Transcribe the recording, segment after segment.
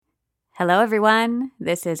Hello, everyone.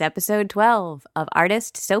 This is episode 12 of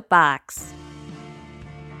Artist Soapbox.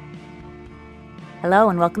 Hello,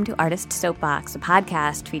 and welcome to Artist Soapbox, a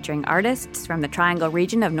podcast featuring artists from the Triangle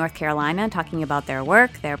region of North Carolina talking about their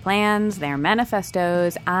work, their plans, their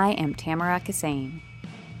manifestos. I am Tamara Kassane.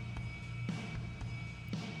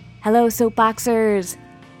 Hello, Soapboxers.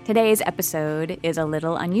 Today's episode is a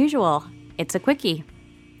little unusual. It's a quickie.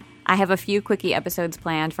 I have a few quickie episodes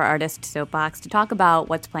planned for Artist Soapbox to talk about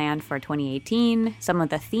what's planned for 2018, some of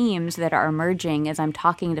the themes that are emerging as I'm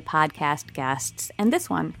talking to podcast guests, and this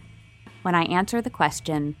one, when I answer the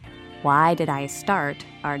question, why did I start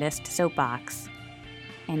Artist Soapbox?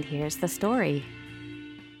 And here's the story.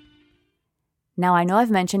 Now, I know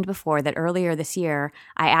I've mentioned before that earlier this year,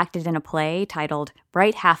 I acted in a play titled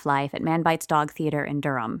Bright Half-Life at Man Bites Dog Theater in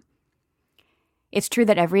Durham. It's true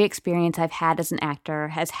that every experience I've had as an actor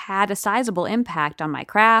has had a sizable impact on my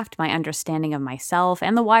craft, my understanding of myself,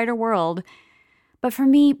 and the wider world. But for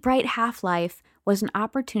me, Bright Half-Life was an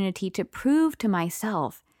opportunity to prove to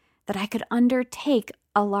myself that I could undertake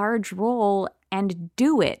a large role and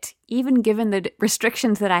do it, even given the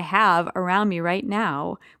restrictions that I have around me right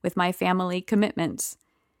now with my family commitments.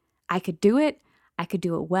 I could do it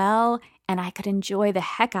well, and I could enjoy the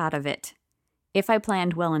heck out of it. If I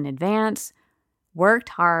planned well in advance, worked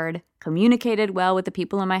hard, communicated well with the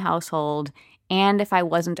people in my household, and if I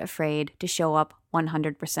wasn't afraid to show up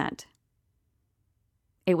 100%.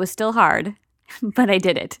 It was still hard, but I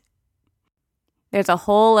did it. There's a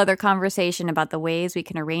whole other conversation about the ways we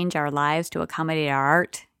can arrange our lives to accommodate our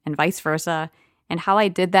art, and vice versa, and how I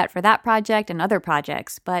did that for that project and other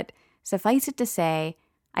projects, but suffice it to say,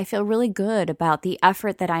 I feel really good about the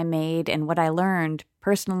effort that I made and what I learned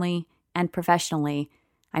personally and professionally.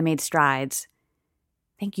 I made strides.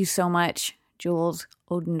 Thank you so much, Jules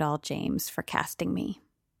Odendahl James, for casting me.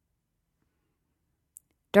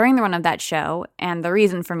 During the run of that show, and the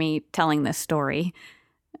reason for me telling this story,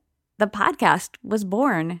 the podcast was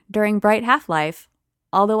born during Bright Half-Life,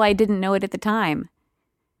 although I didn't know it at the time.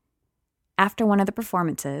 After one of the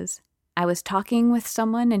performances, I was talking with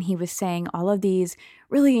someone and he was saying all of these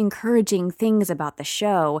really encouraging things about the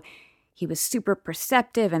show. He was super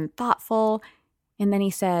perceptive and thoughtful, and then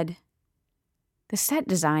he said, "The set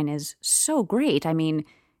design is so great. I mean,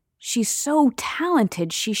 she's so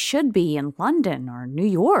talented, she should be in London or New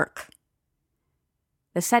York."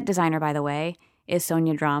 The set designer, by the way, is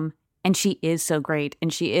Sonia Drum, and she is so great,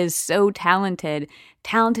 and she is so talented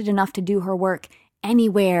enough to do her work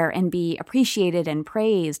anywhere and be appreciated and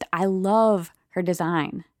praised. I love her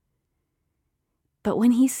design. But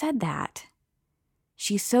when he said that,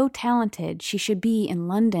 she's so talented, she should be in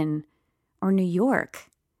London or New York,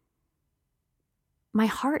 my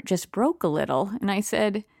heart just broke a little, and I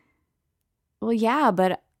said, "Well, yeah,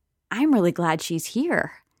 but I'm really glad she's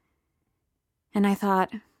here." And I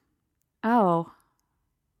thought, oh,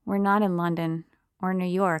 we're not in London or New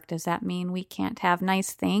York. Does that mean we can't have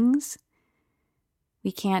nice things?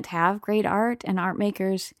 We can't have great art and art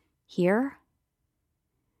makers here?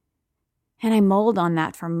 And I mulled on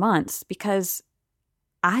that for months because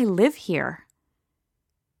I live here,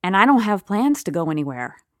 and I don't have plans to go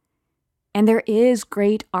anywhere. And there is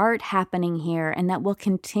great art happening here, and that will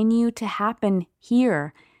continue to happen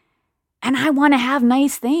here. And I want to have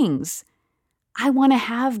nice things. I want to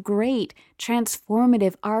have great,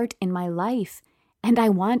 transformative art in my life, and I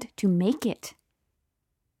want to make it.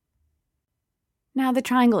 Now, the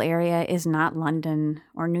Triangle area is not London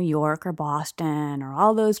or New York or Boston or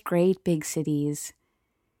all those great big cities.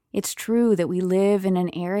 It's true that we live in an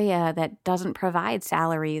area that doesn't provide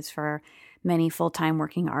salaries for many full-time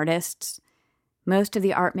working artists. Most of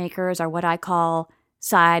the art makers are what I call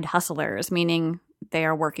side hustlers, meaning they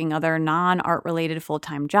are working other non-art-related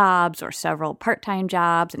full-time jobs or several part-time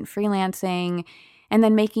jobs and freelancing, and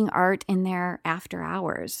then making art in their after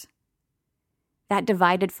hours. That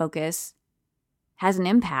divided focus has an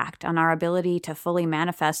impact on our ability to fully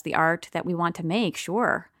manifest the art that we want to make,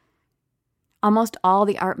 sure. Almost all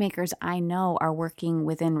the art makers I know are working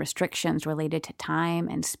within restrictions related to time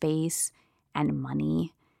and space and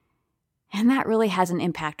money. And that really has an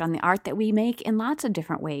impact on the art that we make in lots of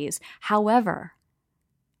different ways. However,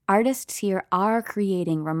 artists here are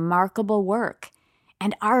creating remarkable work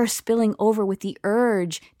and are spilling over with the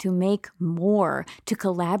urge to make more, to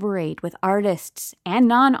collaborate with artists and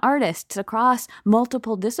non-artists across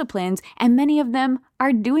multiple disciplines, and many of them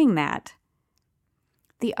are doing that.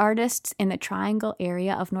 The artists in the Triangle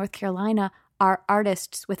area of North Carolina are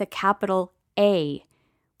artists with a capital A.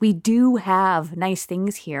 We do have nice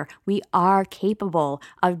things here. We are capable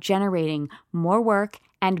of generating more work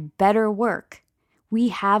and better work. We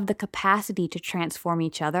have the capacity to transform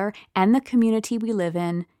each other and the community we live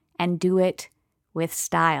in, and do it with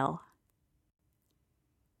style.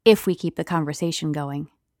 If we keep the conversation going.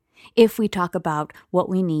 If we talk about what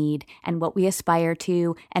we need and what we aspire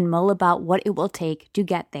to and mull about what it will take to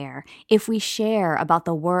get there. If we share about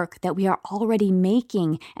the work that we are already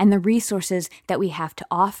making and the resources that we have to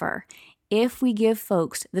offer. If we give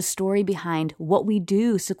folks the story behind what we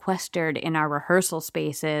do sequestered in our rehearsal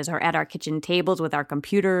spaces or at our kitchen tables with our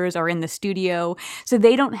computers or in the studio, so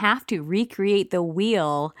they don't have to recreate the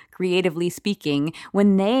wheel, creatively speaking,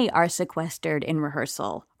 when they are sequestered in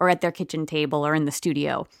rehearsal or at their kitchen table or in the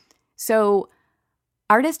studio. So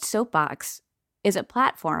Artist Soapbox is a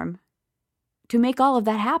platform to make all of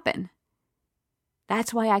that happen.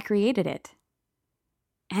 That's why I created it.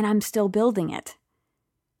 And I'm still building it.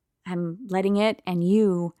 I'm letting it and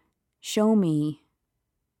you show me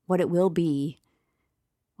what it will be,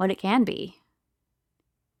 what it can be.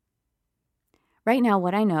 Right now,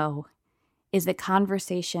 what I know is that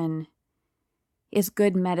conversation is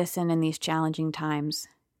good medicine in these challenging times.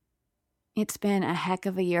 It's been a heck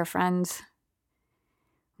of a year, friends.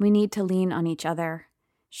 We need to lean on each other,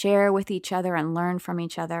 share with each other, and learn from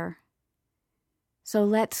each other. So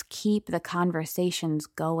let's keep the conversations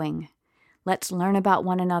going. Let's learn about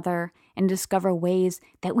one another and discover ways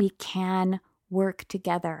that we can work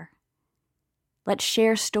together. Let's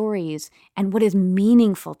share stories and what is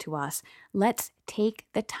meaningful to us. Let's take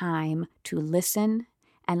the time to listen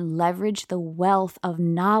and leverage the wealth of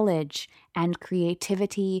knowledge and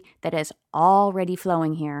creativity that is already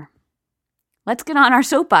flowing here. Let's get on our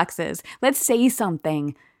soapboxes. Let's say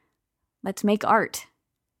something. Let's make art.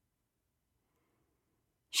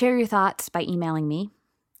 Share your thoughts by emailing me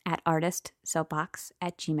at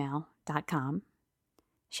artistsoapbox@gmail.com.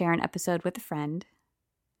 Share an episode with a friend.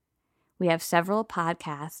 We have several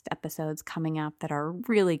podcast episodes coming up that are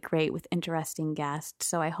really great with interesting guests,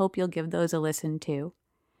 so I hope you'll give those a listen too.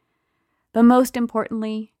 But most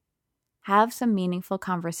importantly, have some meaningful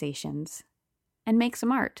conversations and make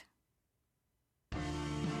some art.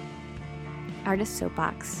 Artist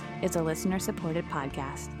Soapbox is a listener-supported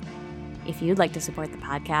podcast. If you'd like to support the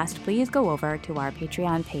podcast, please go over to our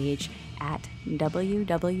Patreon page at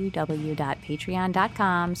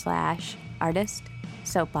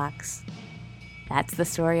www.patreon.com/artistsoapbox. That's the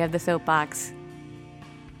story of the soapbox.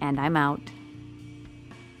 And I'm out.